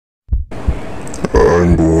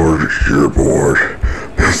I'm bored, you're bored.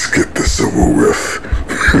 Let's get this over with.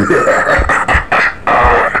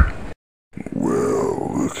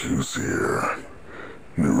 Well, look who's here.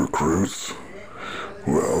 New recruits?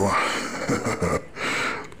 Well,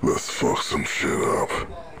 let's fuck some shit up.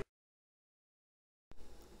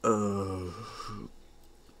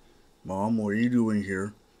 Mom, what are you doing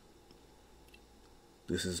here?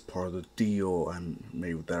 This is part of the deal I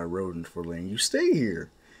made with that rodent for letting you stay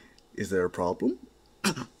here. Is there a problem?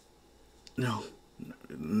 No.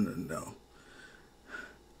 No.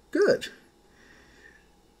 Good.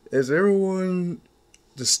 As everyone,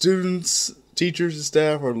 the students, teachers, and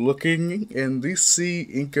staff are looking, and they see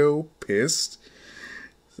Inko pissed.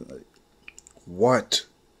 Like, what?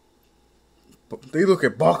 They look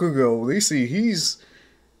at Bakugo, they see he's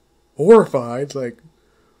horrified, like,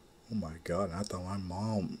 oh my god, I thought my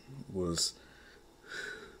mom was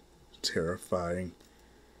terrifying.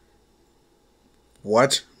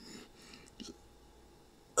 What?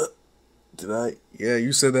 Did I? Yeah,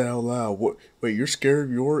 you said that out loud. What? Wait, you're scared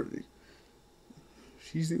of your...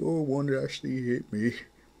 She's the only one that actually hit me.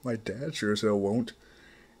 My dad sure as hell won't.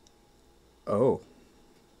 Oh.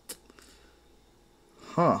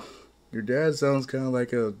 Huh. Your dad sounds kind of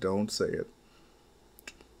like a don't say it.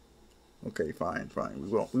 Okay, fine.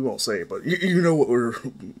 We won't say it, but you know what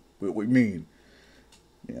we mean.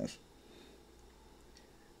 Yes.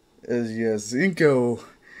 Yes, Inko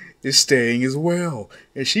is staying as well,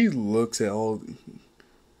 and she looks at all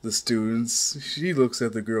the students. She looks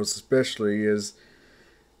at the girls especially as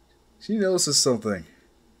she notices something.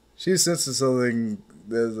 She senses something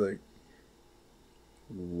that's like,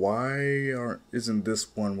 why isn't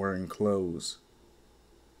this one wearing clothes?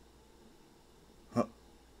 Huh?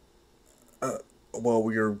 Well,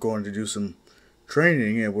 we are going to do some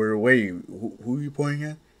training, and wait, who are you pointing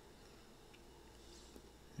at?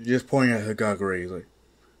 You're just pointing at Hagagure. He's like,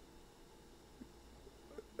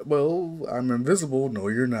 well, I'm invisible. No,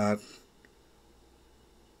 you're not.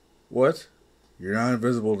 What? You're not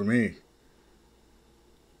invisible to me.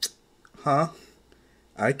 Huh?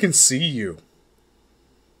 I can see you.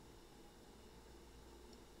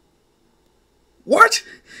 What?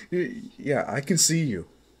 Yeah, I can see you.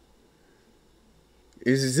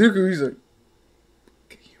 Is Izuku? He's like,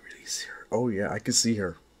 can you really see her? Oh yeah, I can see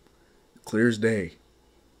her. Clear as day.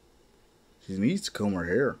 She needs to comb her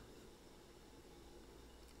hair.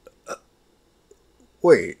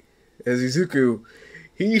 Wait, as Izuku,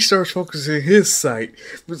 he starts focusing his sight.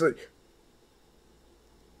 It's like,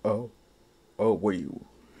 oh wait.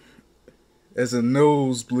 As a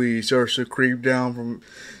nosebleed starts to creep down from.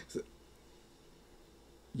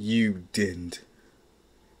 You didn't.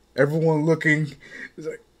 Everyone looking is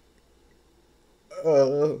like,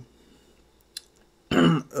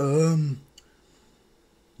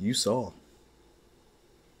 you saw.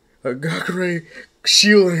 Gakure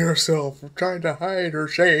shielding herself, trying to hide her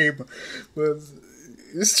shame, but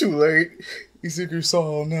it's too late. Izuku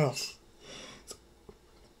saw enough.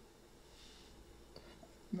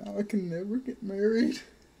 Now I can never get married.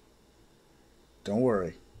 Don't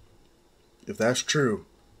worry. If that's true,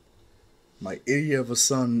 my idiot of a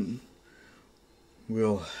son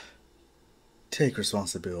will take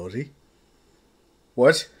responsibility.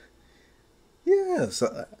 What? Yes,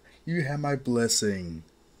 you have my blessing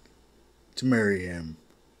to marry him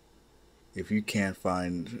if you can't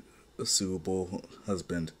find a suitable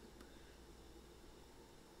husband.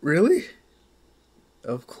 Really?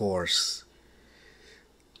 Of course.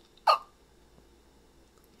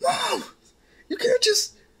 Mom! You can't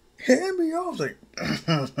just hand me off like...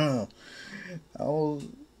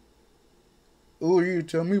 Who are you to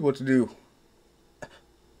tell me what to do?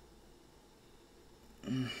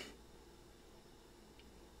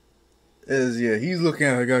 Yeah, he's looking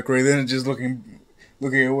at Hagakure, then just looking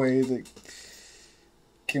away. He's like,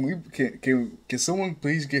 can someone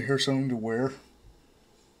please get her something to wear?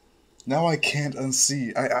 Now I can't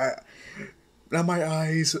unsee. Now my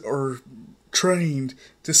eyes are trained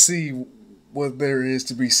to see what there is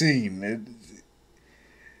to be seen.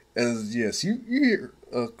 Yes, you hear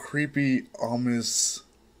a creepy, ominous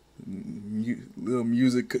little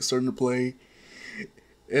music starting to play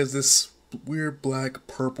as this weird black,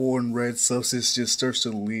 purple, and red substance just starts to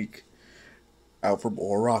leak out from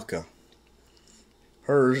Oraka.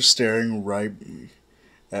 Her staring right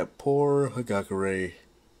at poor Hagakure.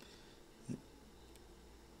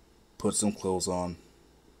 Put some clothes on.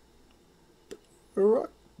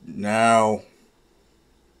 Now.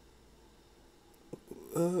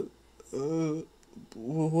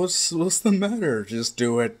 What's the matter? Just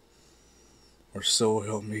do it. Or so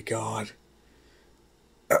help me God.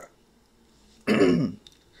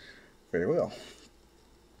 Very well.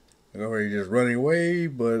 Or he just running away,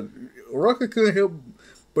 but Rocket couldn't help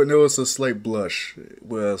but notice a slight blush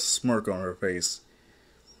with a smirk on her face.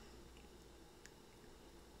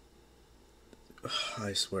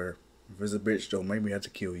 I swear, if it's a bitch, don't make me have to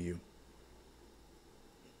kill you.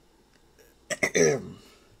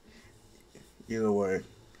 Either way.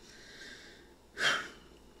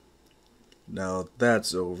 Now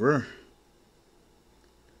that's over.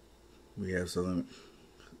 We have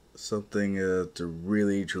something to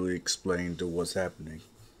really truly explain to what's happening.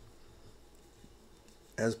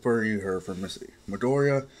 As per you heard from Miss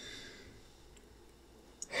Midoriya,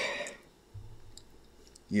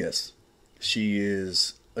 yes, she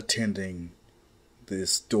is attending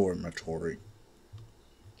this dormitory.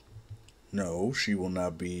 No, she will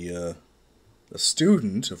not be a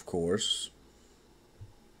student, of course.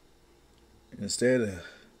 Instead,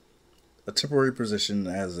 a temporary position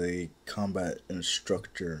as a combat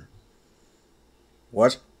instructor.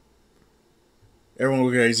 What? Everyone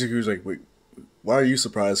look at Izuku's like, wait, why are you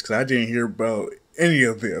surprised? Because I didn't hear about any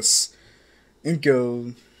of this.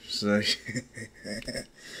 Inko, she's like,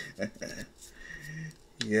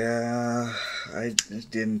 yeah, I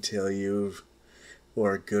didn't tell you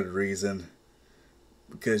for a good reason.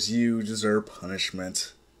 Because you deserve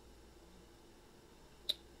punishment.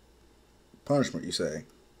 Punishment, you say?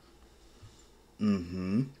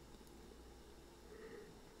 Mm-hmm.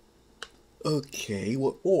 Okay,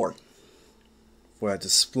 what for? For that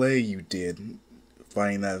display you did,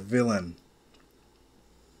 fighting that villain.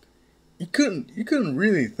 You couldn't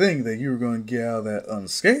really think that you were going to get out of that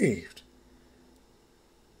unscathed.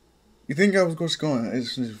 You think I was just going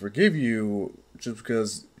to forgive you just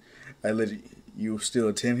because I let you still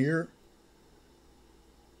attend here?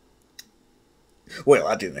 Well,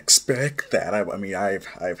 I didn't expect that. I mean, I've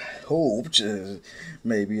hoped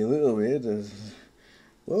maybe a little bit.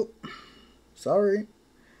 Well, sorry,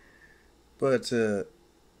 but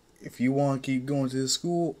if you want to keep going to this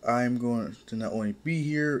school, I'm going to not only be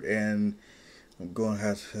here, and I'm going to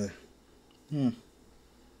have to. If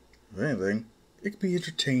anything, it could be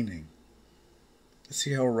entertaining. Let's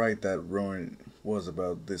see how right that Rowan was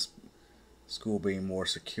about this school being more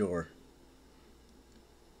secure.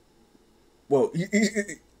 Well,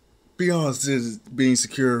 be honest, is being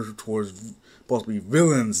secure towards possibly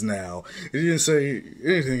villains now. It didn't say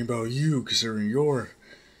anything about you considering your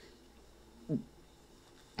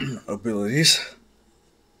abilities.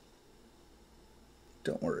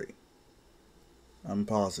 Don't worry. I'm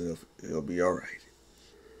positive it'll be alright.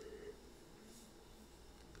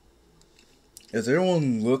 As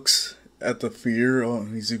everyone looks at the fear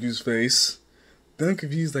on Izuku's face, then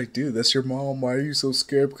confused like, dude, that's your mom. Why are you so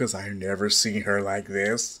scared? Because I've never seen her like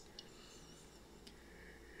this.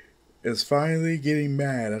 Is finally getting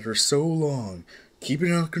mad after so long,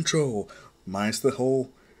 keeping it under control, minus the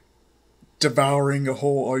whole devouring a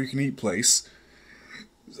whole all-you-can-eat place.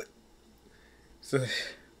 So,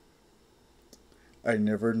 I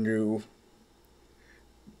never knew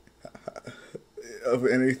of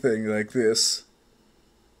anything like this.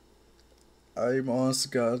 I'm honest to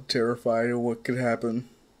God terrified of what could happen.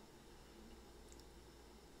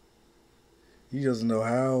 He doesn't know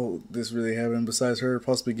how this really happened besides her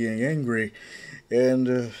possibly getting angry.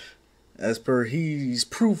 And as per he's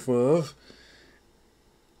proof of,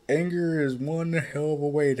 anger is one hell of a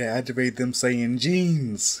way to activate them Saiyan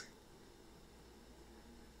genes.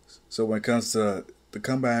 So when it comes to the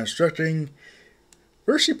combat instructing,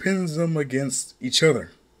 first she pins them against each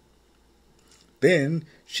other. Then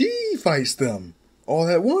she fights them all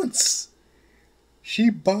at once. She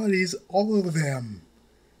bodies all of them.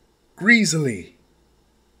 Greasily.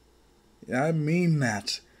 Yeah, I mean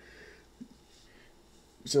that.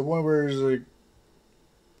 So one where it's like,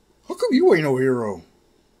 how come you ain't no hero?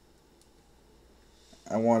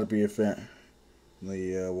 I want to be a fan.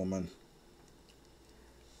 The woman.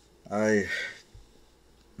 I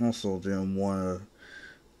also didn't want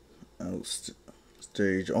to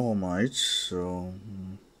outstage All Might, so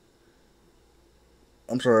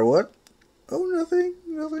I'm sorry, what? Oh, nothing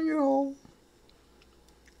at all.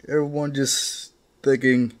 Everyone just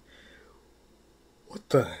thinking, what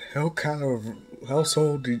the hell kind of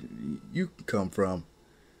household did you come from?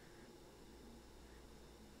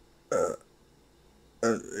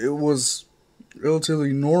 It was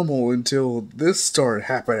relatively normal until this started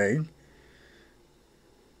happening.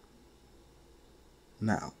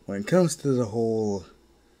 Now, when it comes to the whole,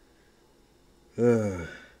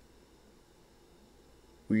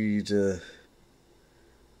 we'd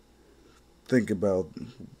think about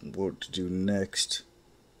what to do next.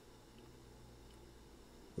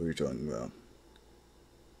 What are you talking about?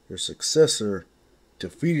 Your successor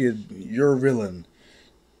defeated your villain.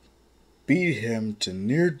 beat him to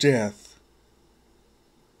near death.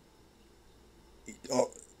 Oh,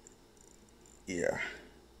 yeah.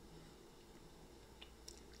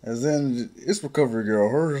 And then it's recovery girl.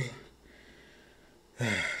 Her,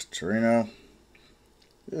 Trina,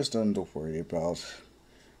 just don't worry about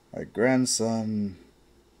my grandson.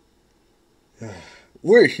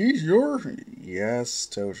 Wait, he's your? Yes,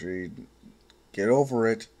 Toshi. Get over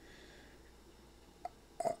it.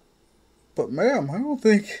 But ma'am, I don't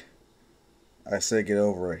think. I said get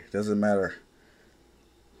over it. Doesn't matter.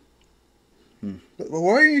 But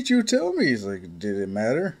why didn't you tell me? He's like, did it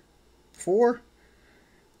matter? Before?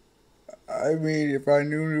 I mean, if I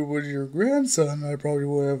knew it was your grandson, I probably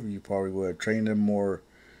would have. You probably would have trained him more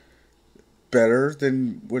better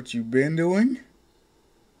than what you've been doing.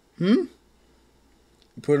 You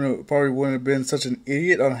probably wouldn't have been such an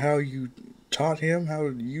idiot on how you taught him how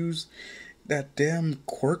to use that damn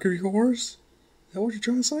quirk of yours. Is that what you're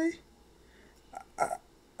trying to say?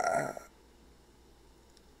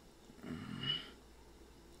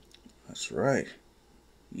 That's right.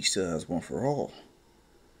 He still has one for all.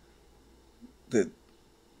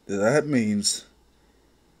 That means,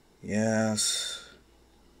 yes.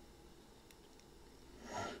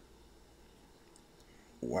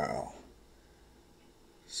 Wow.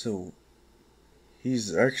 So,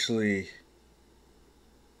 he's actually,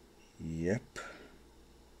 yep.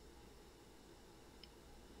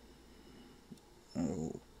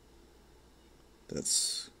 Oh,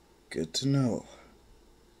 that's good to know.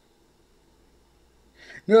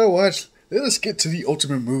 You know what? Let's get to the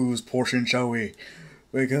ultimate moves portion, shall we?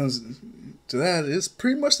 When it comes to that, it's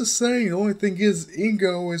pretty much the same. The only thing is,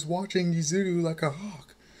 Ingo is watching Izuku like a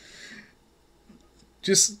hawk.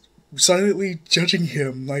 Just silently judging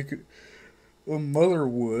him like a mother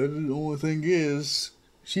would. The only thing is,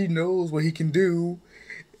 she knows what he can do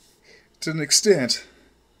to an extent.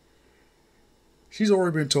 She's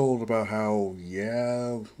already been told about how,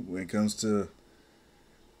 yeah, when it comes to,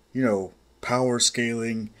 power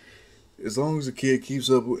scaling, as long as the kid keeps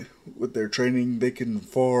up with their training, they can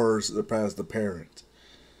far surpass the parent.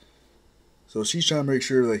 So she's trying to make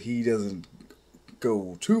sure that he doesn't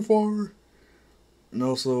go too far, and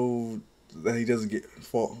also that he doesn't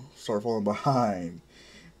start falling behind.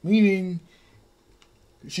 Meaning,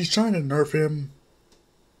 she's trying to nerf him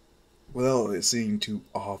without it seeming too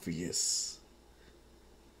obvious.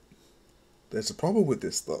 That's the problem with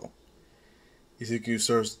this, though. Izuku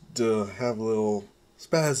starts to have little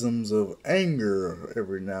spasms of anger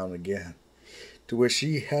every now and again, to which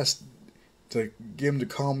she has to get him to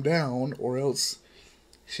calm down, or else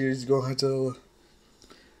she's going to have to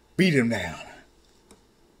beat him down.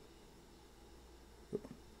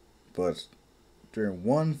 But during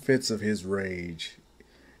one fits of his rage,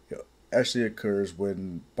 it actually occurs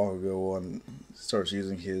when Bakugo starts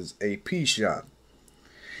using his AP shot.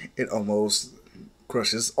 It almost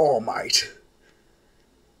crushes All Might.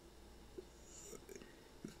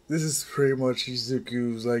 This is pretty much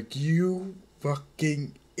Izuku's like, you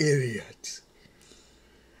fucking idiot.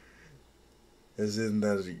 As in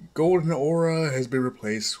that golden aura has been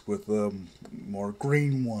replaced with a more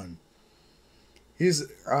green one.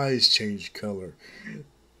 His eyes change color. And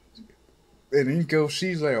Inko,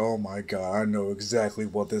 she's like, oh my god, I know exactly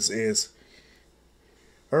what this is.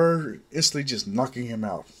 Her instantly just knocking him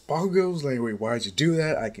out. Bakugo's like, wait, why'd you do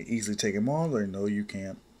that? I can easily take him on. Like, no, you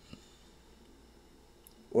can't.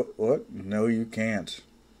 What? No, you can't.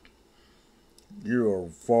 You are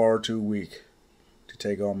far too weak to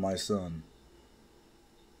take on my son.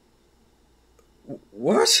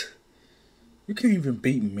 What? You can't even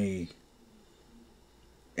beat me.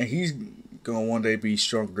 And he's gonna one day be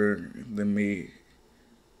stronger than me.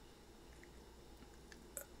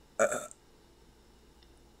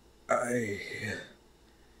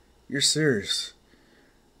 You're serious.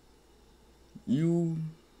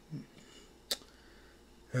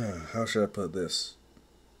 How should I put this?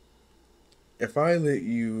 If I let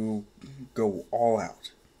you go all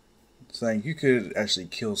out, saying you could actually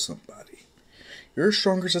kill somebody, your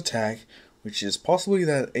strongest attack, which is possibly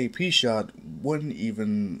that AP shot, wouldn't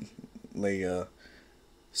even lay a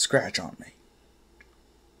scratch on me.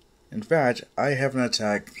 In fact, I have an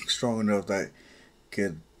attack strong enough that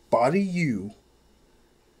could body you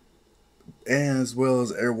as well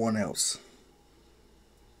as everyone else.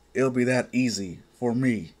 It'll be that easy for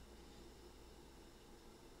me.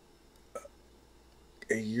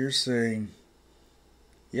 And you're saying,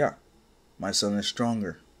 yeah, my son is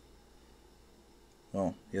stronger.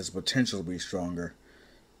 Well, he has the potential to be stronger.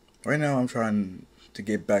 Right now I'm trying to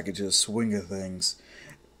get back into the swing of things.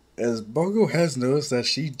 As Bakugo has noticed that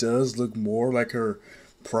she does look more like her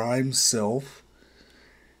prime self.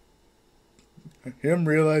 Him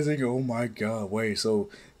realizing, oh my god, wait, so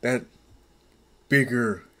that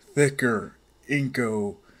bigger, thicker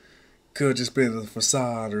Inko could have just been a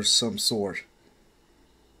facade or some sort.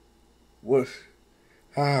 What?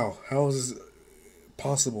 How? How is this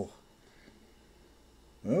possible?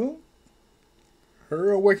 Well,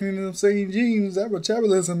 her awakening of Saiyan genes, that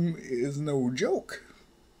metabolism is no joke.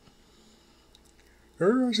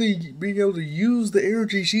 Her actually being able to use the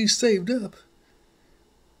energy she saved up,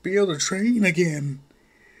 be able to train again.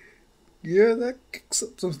 Yeah, that kicks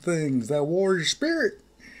up some things. That warrior spirit.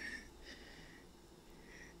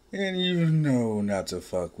 And you know not to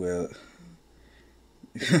fuck with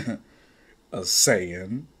a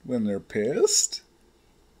Saiyan when they're pissed.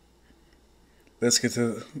 Let's get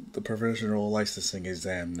to the professional licensing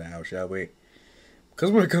exam now, shall we? Because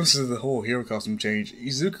when it comes to the whole hero costume change,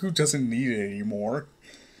 Izuku doesn't need it anymore.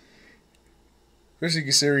 Especially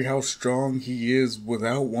considering how strong he is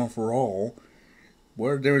without one for all.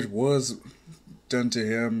 Whatever damage was done to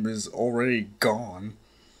him is already gone.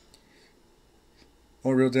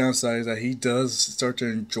 One real downside is that he does start to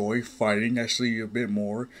enjoy fighting actually a bit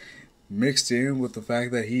more. Mixed in with the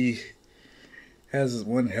fact that he has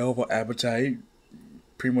one hell of an appetite.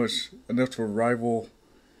 Pretty much enough to rival,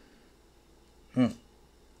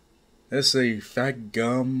 let's say Fat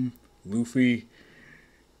Gum, Luffy,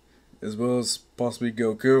 as well as possibly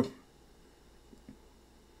Goku.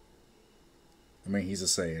 I mean, he's a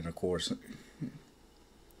Saiyan, of course.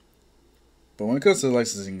 But when it comes to the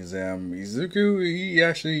licensing exam, Izuku, he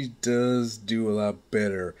actually does do a lot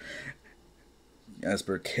better as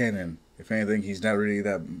per canon. If anything, he's not really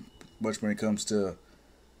that much when it comes to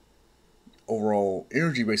overall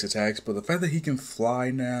energy-based attacks, but the fact that he can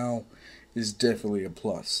fly now is definitely a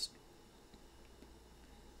plus.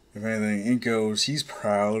 If anything, Inko, she's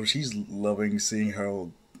proud, she's loving seeing how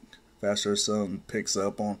fast her son picks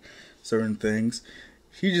up on certain things.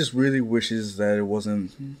 She just really wishes that it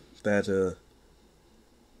wasn't that,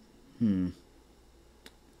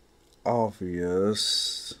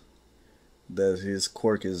 obvious that his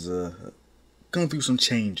quirk is, going through some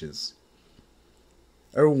changes.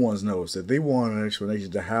 Everyone's noticed that they want an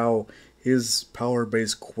explanation to how his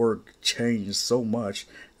power-based quirk changed so much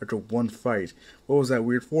after one fight. What was that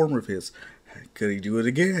weird form of his? Could he do it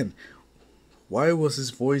again? Why was his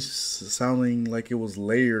voice sounding like it was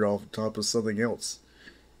layered off top of something else?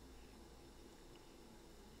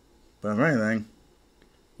 But if anything,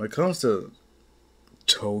 when it comes to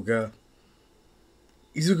Toga,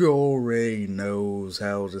 Izuku already knows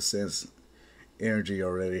how to sense energy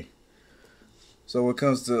already. So when it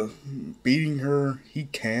comes to beating her, he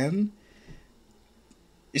can.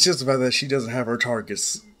 It's just the fact that she doesn't have her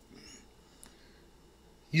targets.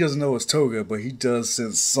 He doesn't know it's Toga, but he does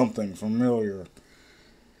sense something familiar.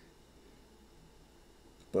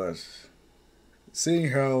 But seeing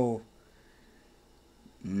how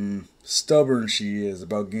stubborn she is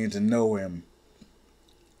about getting to know him,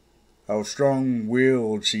 how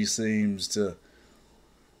strong-willed she seems to,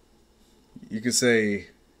 you could say,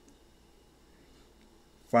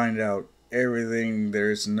 find out everything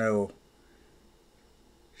there is to know.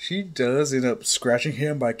 She does end up scratching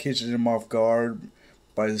him by catching him off guard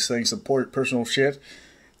by saying some personal shit.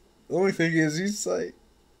 The only thing is, he's like,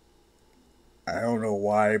 I don't know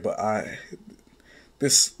why, but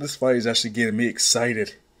this fight is actually getting me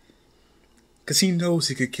excited, cause he knows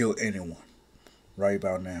he could kill anyone right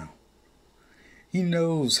about now. He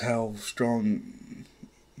knows how strong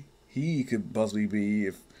he could possibly be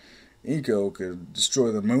if Inko could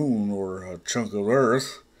destroy the moon or a chunk of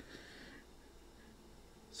Earth.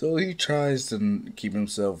 So he tries to keep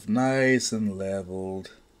himself nice and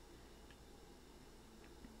leveled.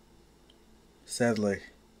 Sadly,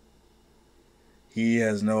 he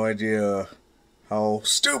has no idea how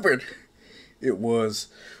stupid it was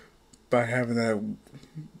by having that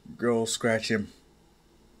girl scratch him.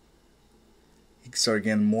 He started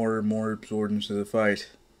getting more and more absorbed into the fight,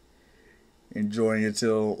 enjoying it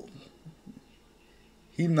till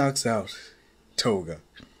he knocks out Toga.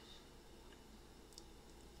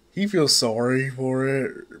 He feels sorry for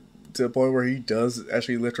it to the point where he does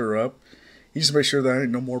actually lift her up. He just makes sure there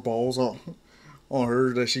ain't no more balls on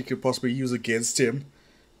her that she could possibly use against him.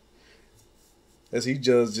 As he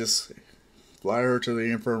does just fly her to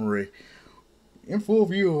the infirmary in full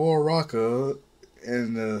view of Oraka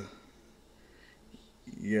and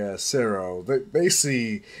Sero. They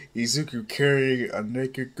see Izuku carrying a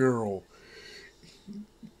naked girl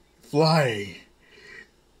flying.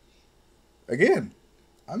 Again,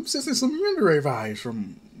 I'm sensing some Yandere vibes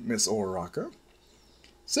from Miss Oraka.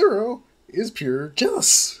 Zero is pure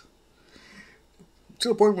jealous. to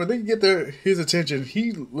the point where they get his attention,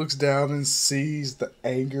 he looks down and sees the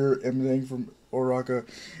anger emanating from Oraka.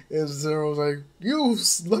 And Zero's like, "You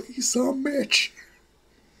lucky son bitch."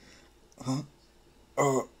 Huh?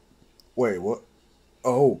 Wait, what?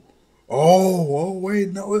 Wait,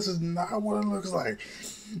 no, this is not what it looks like.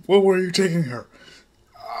 What were you taking her?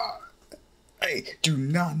 Hey, do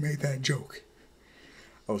not make that joke.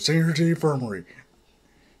 I was taking her to the infirmary.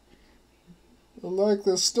 I like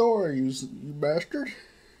this story, you bastard.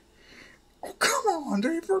 Oh, come on,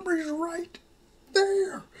 the infirmary's right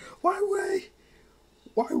there. Why,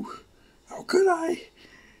 how could I?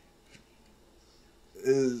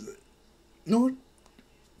 You know what?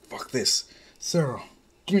 Fuck this. Sarah,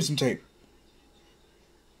 give me some tape.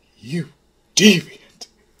 You deviant.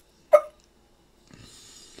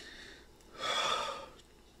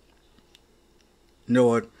 You know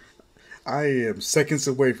what? I am seconds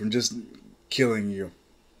away from just killing you.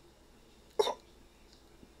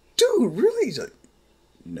 Dude, really? He's like,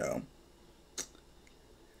 no.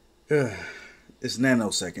 It's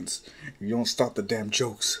nanoseconds. If you don't stop the damn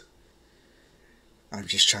jokes. I'm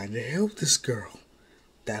just trying to help this girl.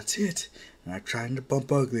 That's it. I'm not trying to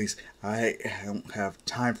bump uglies. I don't have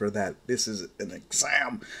time for that. This is an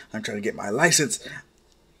exam. I'm trying to get my license.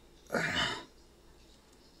 You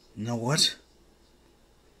know what?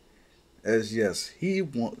 As yes, he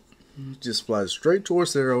just flies straight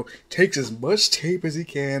towards Zero, takes as much tape as he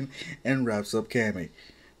can, and wraps up Cammy.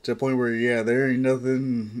 To the point where, yeah, there ain't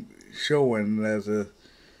nothing showing as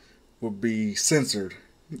would be censored.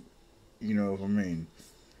 You know what I mean?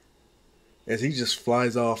 As he just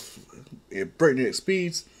flies off at breakneck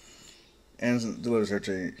speeds and delivers her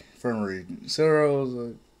to the infirmary. Zero was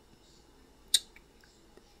like,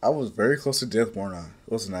 I was very close to death,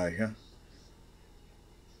 wasn't I? Huh?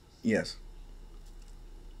 Yes.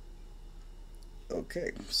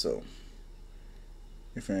 Okay, so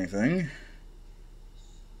if anything,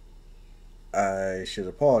 I should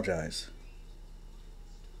apologize.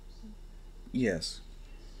 Yes.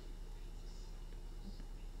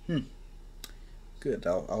 Good.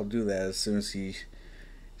 I'll do that as soon as he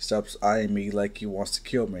stops eyeing me like he wants to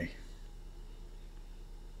kill me.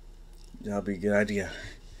 That'll be a good idea.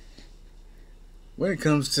 When it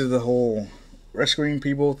comes to the whole rescuing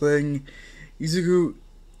people thing, Izuku,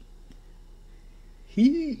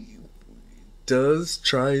 he does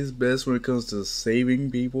try his best when it comes to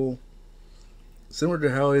saving people. Similar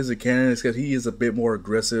to how he is a canon, except he is a bit more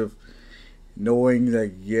aggressive, knowing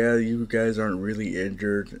that, yeah, you guys aren't really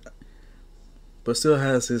injured, but still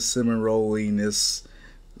has his semi-rolliness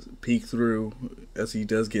peek through as he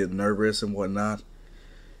does get nervous and whatnot.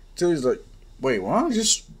 Till he's like, wait, why don't I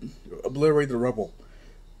just obliterate the rubble?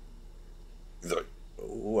 He's like,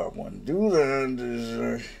 oh, I want to do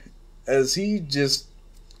that. As he just,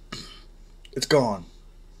 it's gone.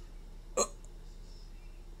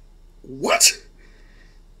 What?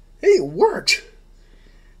 Hey, it worked.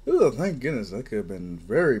 Oh, thank goodness, that could have been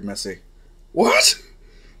very messy. What?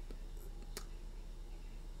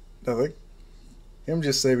 Nothing. Him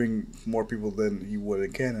just saving more people than he would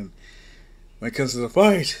in canon. When it comes to the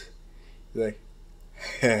fight, he's like,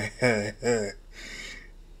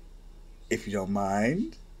 if you don't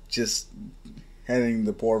mind, just handing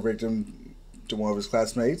the poor victim to one of his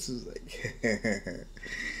classmates. Is like,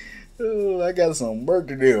 oh, I got some work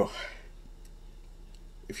to do.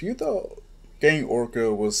 If you thought Gang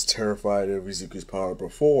Orca was terrified of Izuku's power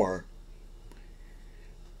before,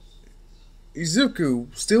 Izuku,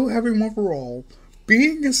 still having one for all,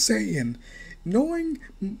 being a Saiyan, knowing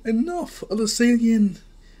enough of the Saiyan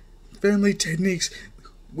family techniques,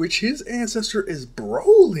 which his ancestor is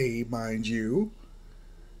Broly, mind you.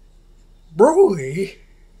 Broly?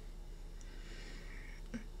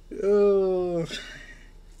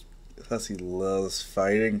 Plus he loves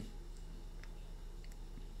fighting.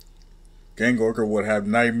 Gang Orca would have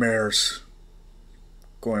nightmares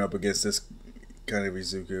going up against this kind of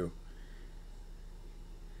Izuku.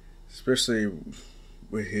 Especially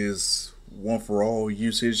with his one-for-all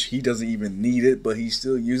usage. He doesn't even need it, but he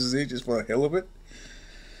still uses it just for the hell of it.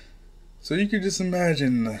 So you could just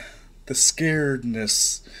imagine the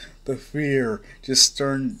scaredness, the fear, just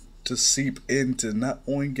starting to seep into not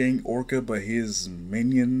only Gang Orca, but his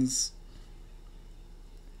minions.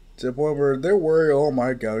 To the point where they're worried, oh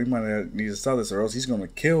my god, we might need to stop this or else he's going to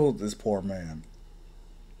kill this poor man.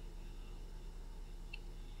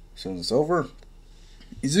 As soon as it's over,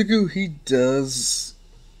 Izuku, he does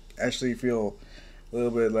actually feel a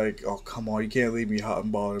little bit like, oh come on, you can't leave me hot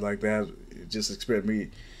and bothered like that. Just expect me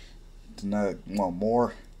to not want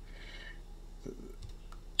more.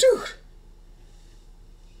 Dude,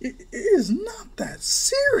 it is not that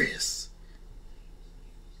serious.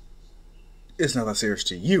 It's not that serious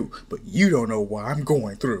to you, but you don't know what I'm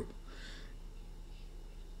going through.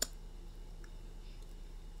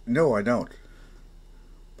 No, I don't.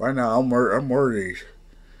 Right now, I'm worried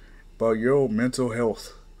about your mental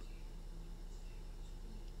health.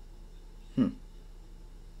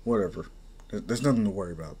 Whatever. There's nothing to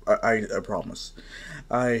worry about. I promise.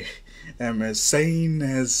 I am as sane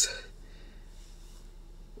as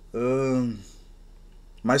um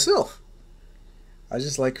myself. I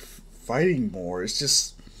just like fighting more. It's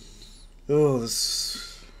just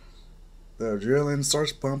this the adrenaline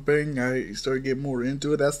starts pumping. I start getting more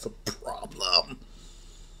into it. That's the problem.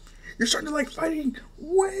 You're starting to like fighting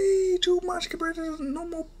way too much compared to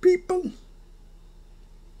normal people.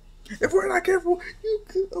 If we're not careful, you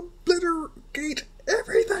could obliterate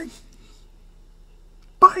everything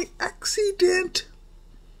by accident.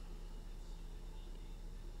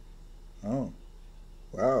 Oh,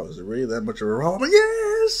 wow, is it really that much of a problem?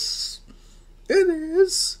 Yes, it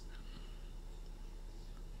is.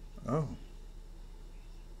 Oh,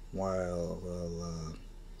 well,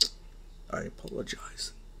 I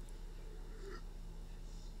apologize.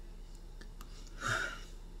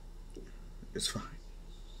 It's fine.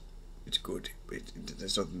 It's good.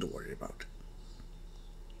 There's nothing to worry about.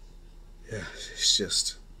 Yeah, it's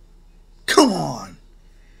just... Come on!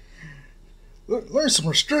 Learn some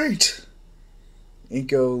restraint!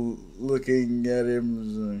 Inko looking at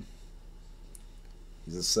him...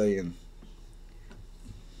 he's just saying...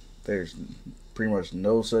 There's pretty much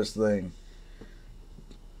no such thing.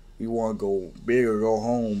 You want to go big or go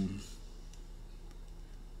home.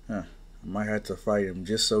 Huh. I might have to fight him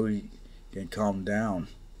just so he can calm down.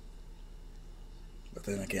 But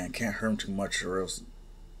then again, I can't hurt him too much or else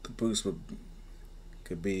the boost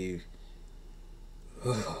could be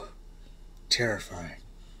terrifying.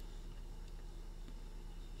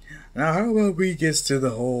 Now, how about we get to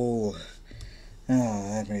the whole...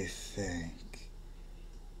 let me think.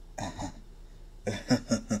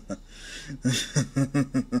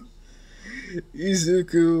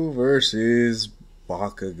 Izuku versus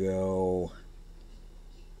Bakugo.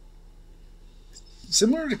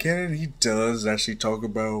 Similar to canon, he does actually talk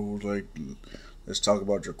about, like, let's talk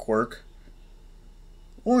about your quirk.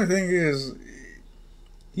 Only thing is,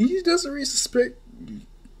 he doesn't really suspect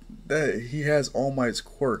that he has All Might's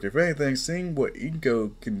quirk. If anything, seeing what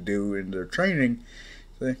Inko can do in their training,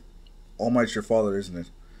 say, All Might's your father, isn't it?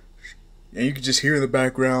 And you can just hear in the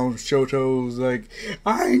background, Shoto's like,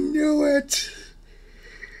 I knew it!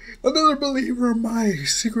 Another believer in my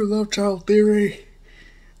secret love child theory.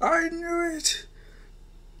 I knew it!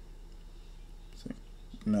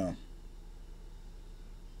 No.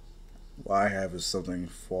 What I have is something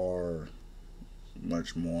far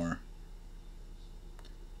much more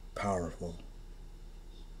powerful.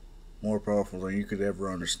 More powerful than you could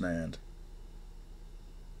ever understand.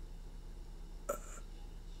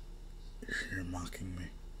 You're mocking me.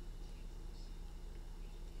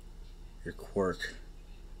 Your quirk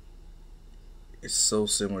is so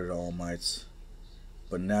similar to All Might's,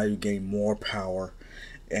 but now you gain more power,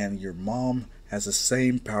 and your mom has the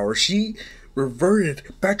same power. She reverted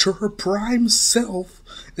back to her prime self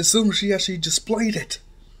as soon as she actually displayed it.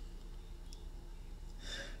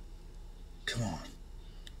 Come on.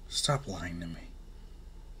 Stop lying to me.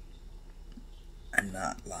 I'm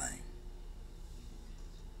not lying.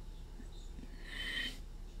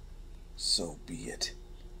 So be it.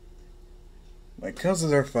 When it comes to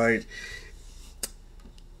their fight,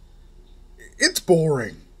 it's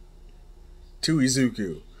boring to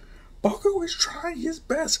Izuku. Bakugo is trying his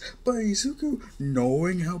best, but Izuku,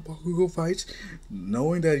 knowing how Bakugo fights,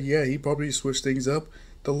 knowing that, yeah, he probably switched things up,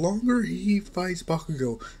 the longer he fights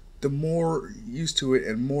Bakugo, the more used to it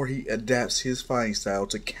and more he adapts his fighting style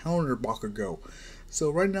to counter Bakugo. So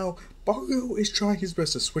right now, Bakugo is trying his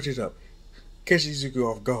best to switch it up, catch Izuku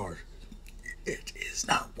off guard. It is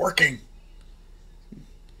not working.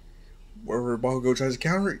 Wherever Bakugo tries to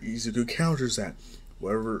counter, Izuku counters that.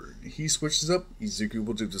 Wherever he switches up, Izuku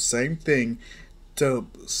will do the same thing to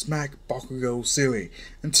smack Bakugo silly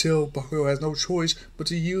until Bakugo has no choice but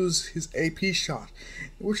to use his AP shot,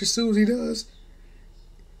 which as soon as he does,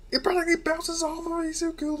 it practically bounces off of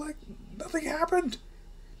Izuku like nothing happened.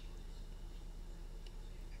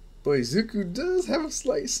 But Izuku does have a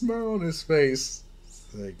slight smile on his face. It's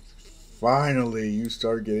like, finally you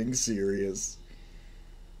start getting serious.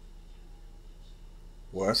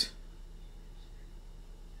 What?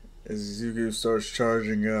 As Izuku starts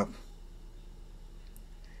charging up,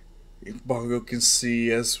 Bakugo can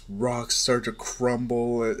see as rocks start to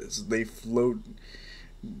crumble as they float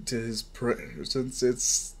to his presence.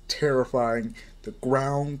 It's terrifying. The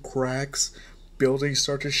ground cracks, building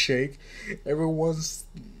start to shake. Everyone's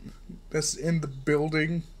that's in the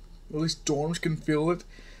building, at least dorms, can feel it.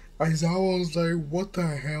 Aizawa was like, what the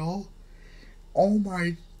hell? Oh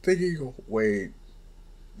my thinking, wait,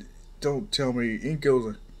 don't tell me. Inko's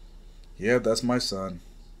like, yeah, that's my son.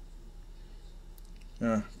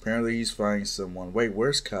 Apparently he's finding someone. Wait,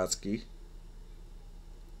 where's Katsuki?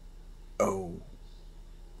 Oh.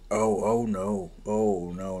 Oh no.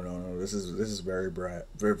 Oh no. This is very bright.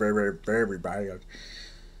 Very bright.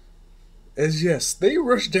 As yes, they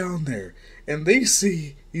rush down there and they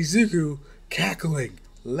see Izuku cackling,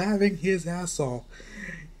 laughing his ass off,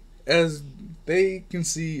 as they can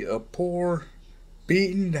see a poor,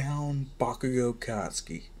 beaten down Bakugo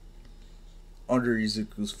Katsuki under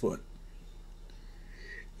Izuku's foot.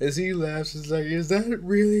 As he laughs, he's like, is that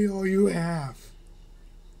really all you have?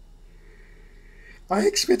 I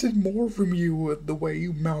expected more from you with the way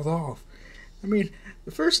you mouth off. I mean,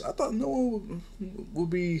 at first I thought no one would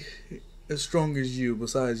be as strong as you,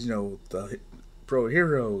 besides, the pro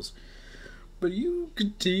heroes. But you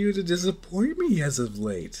continue to disappoint me as of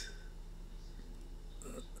late.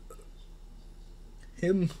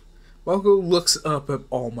 Mako looks up at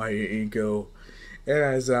Almighty Inko, and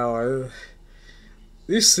Aizawa.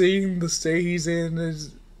 This scene, the state he's in,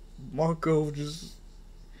 is Mako just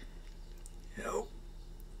help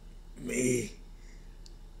me.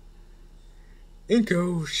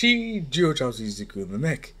 Inko, she chops Izuku in the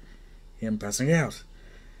neck, him passing out.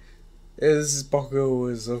 As Mako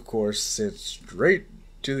is, of course, sent straight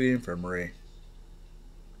to the infirmary.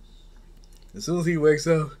 As soon as he wakes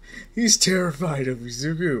up, he's terrified of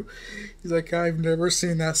Izuku. He's like, I've never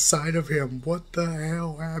seen that side of him. What the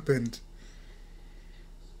hell happened?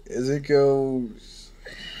 As it goes,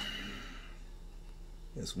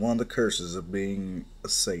 it's one of the curses of being a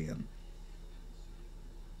sayian.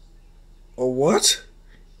 Oh, what?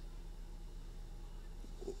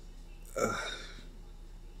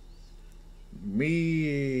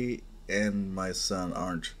 Me and my son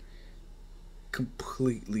aren't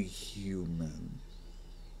completely human.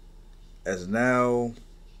 As now,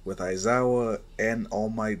 with Aizawa and All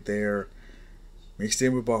Might there, mixed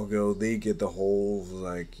in with Bakugo, they get the whole,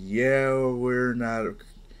 like, yeah, we're not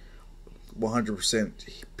 100%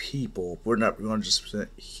 people. We're not 100%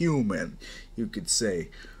 human, you could say.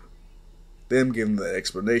 Them giving the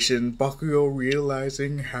explanation, Bakugo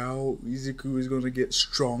realizing how Izuku is going to get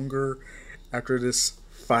stronger after this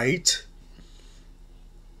fight.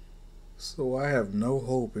 So I have no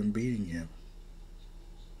hope in beating him.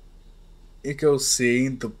 Iko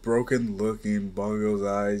seeing the broken look in Bakugo's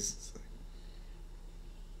eyes.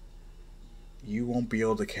 You won't be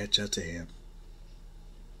able to catch up to him.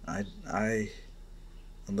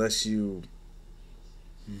 Unless you,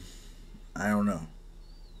 I don't know.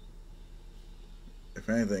 If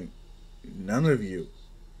anything, none of you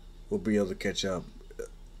will be able to catch up. The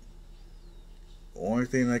only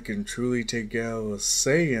thing that can truly take out a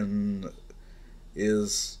Saiyan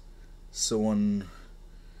is someone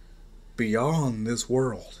beyond this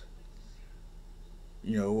world.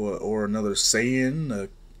 Or another Saiyan, a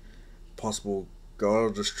possible god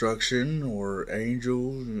of destruction, or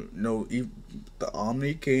angel, even the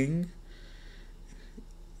Omni King.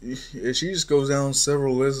 She just goes down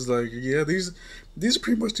several lists, like, yeah, these are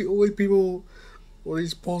pretty much the only people, or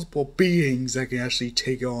these possible beings that can actually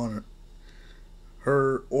take on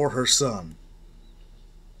her or her son.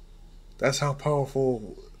 That's how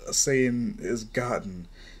powerful a Saiyan has gotten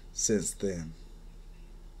since then.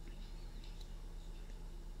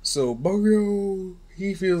 So Bakugo,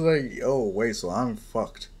 he feels like, oh wait, so I'm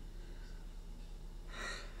fucked.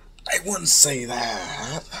 I wouldn't say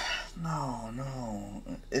that. No.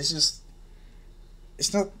 It's just,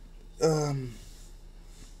 it's not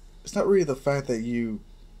really the fact that you,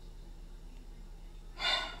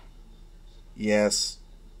 yes,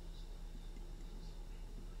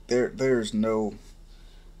 there's no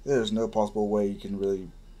possible way you can really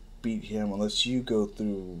beat him unless you go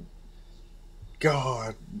through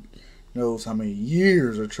God knows how many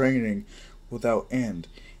years of training without end.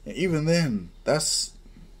 And even then, that's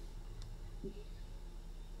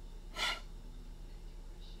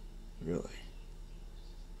really.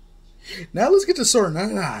 Now let's get to Sword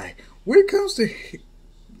Night Eye. When it comes to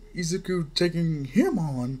Izuku taking him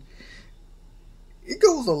on, it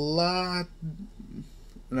goes a lot,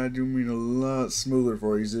 and I do mean a lot, smoother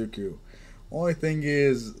for Izuku. Only thing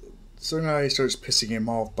is, Sword Night Eye starts pissing him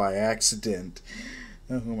off by accident.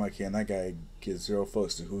 Whom I can. That guy gives zero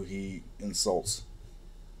fucks to who he insults.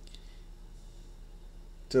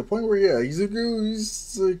 To the point where, yeah, Izuku,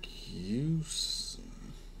 he's like, you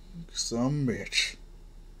some bitch.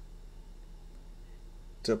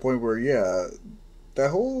 To the point where, yeah,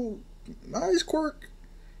 that whole nice quirk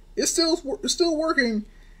is still working.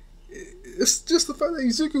 It's just the fact that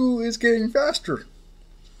Izuku is getting faster,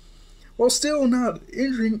 while still not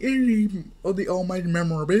injuring any of the almighty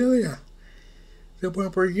memorabilia. To the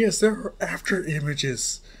point where, yes, there are after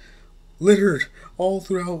images littered all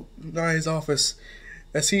throughout Nai's office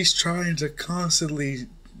as he's trying to constantly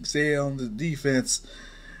stay on the defense.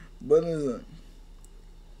 But,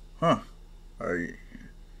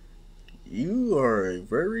 you are a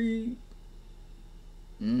very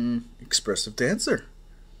expressive dancer.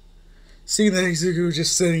 Seeing that Izuku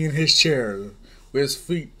just sitting in his chair with his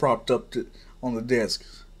feet propped up on the desk.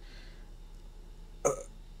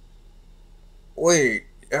 Wait,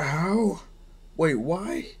 how? Wait,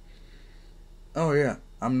 why? Oh yeah,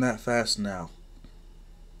 I'm that fast now.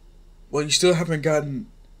 Well, you still haven't gotten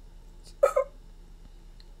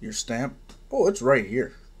your stamp? Oh, it's right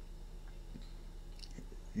here.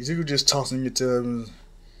 Izuku just tossing it to him.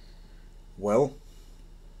 Well?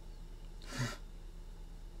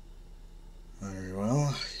 Very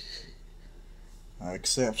well. I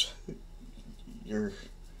accept your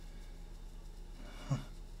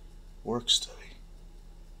work study.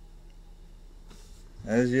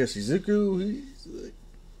 As yes, Izuku, he's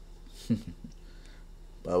like...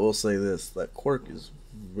 But I will say this, that quirk is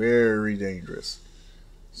very dangerous.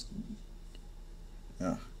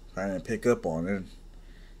 Trying to pick up on it.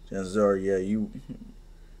 Chances are, yeah, you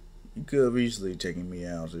could have easily taken me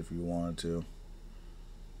out if you wanted to.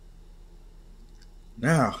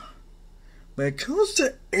 Now, when it comes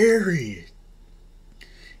to Eri,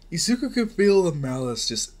 Izuku can feel the malice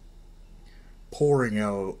just pouring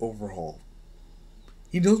out of Overhaul.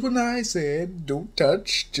 He knows what I said, don't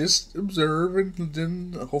touch, just observe and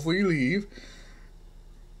then hopefully leave.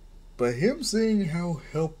 But him seeing how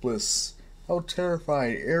helpless, how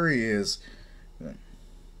terrified Eri is,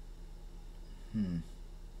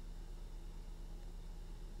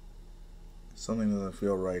 something doesn't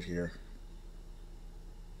feel right here.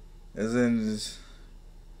 As in,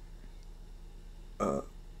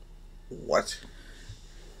 what?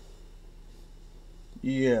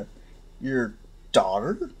 Yeah, your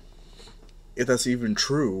daughter, if that's even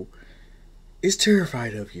true, is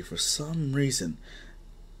terrified of you for some reason.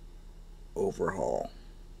 Overhaul.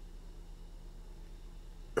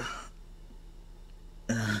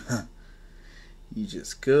 You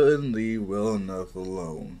just couldn't leave well enough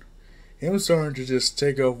alone. Him starting to just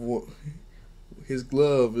take off his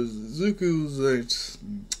glove is Zuko's like,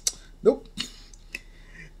 nope.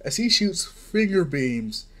 As he shoots finger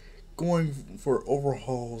beams going for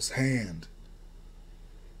Overhaul's hand.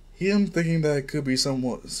 Him thinking that it could be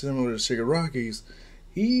somewhat similar to Shigaraki's,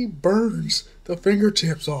 he burns the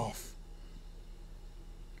fingertips off.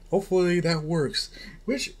 Hopefully that works.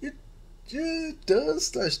 Which it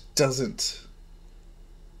does, doesn't.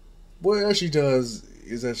 What it actually does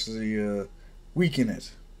is actually weaken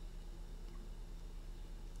it.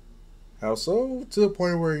 How so? To the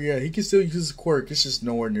point where, yeah, he can still use his quirk, it's just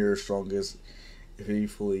nowhere near as strong as if he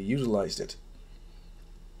fully utilized it.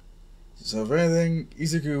 So if anything,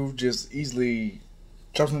 Izuku just easily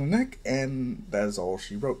chops him in the neck, and that is all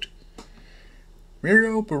she wrote.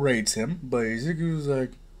 Mirio berates him, but Izuku's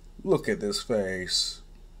like, look at this face.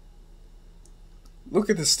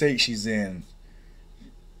 Look at the state she's in.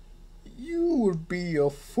 You would be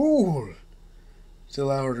a fool to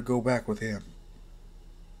allow her to go back with him.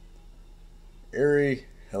 Eri,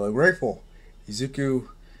 hella grateful. Izuku,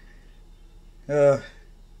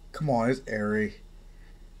 come on, it's Eri.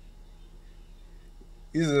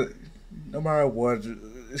 No matter what,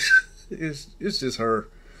 it's just her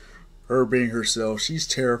being herself. She's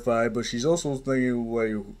terrified, but she's also thinking,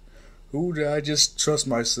 wait, who did I just trust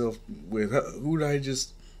myself with? Who did I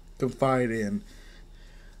just confide in?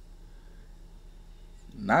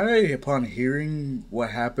 Nai, upon hearing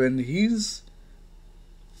what happened, he's...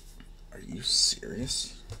 Are you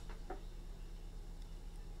serious?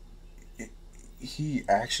 He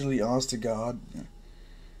actually, honest to God...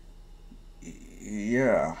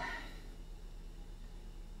 Yeah.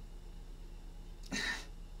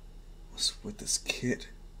 What's with this kid?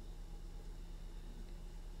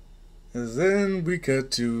 And then we cut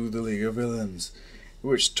to the League of Villains,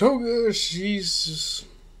 which Toga, she's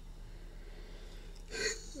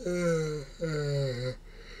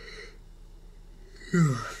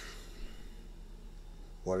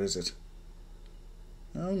what is it?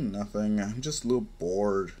 Oh, nothing. I'm just a little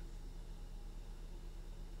bored.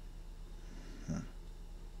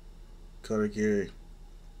 Karakiri.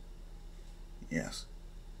 Yes.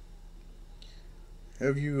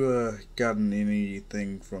 Have you gotten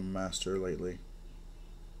anything from Master lately?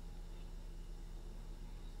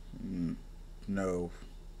 No.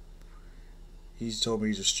 He's told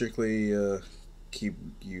me to strictly keep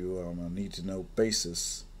you on a need to know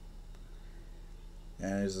basis,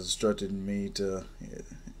 and has instructed me to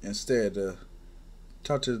instead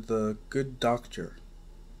talk to the good doctor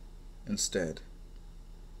instead.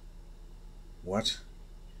 What?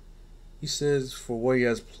 He says for what he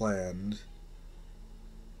has planned,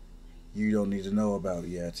 you don't need to know about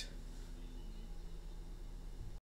yet.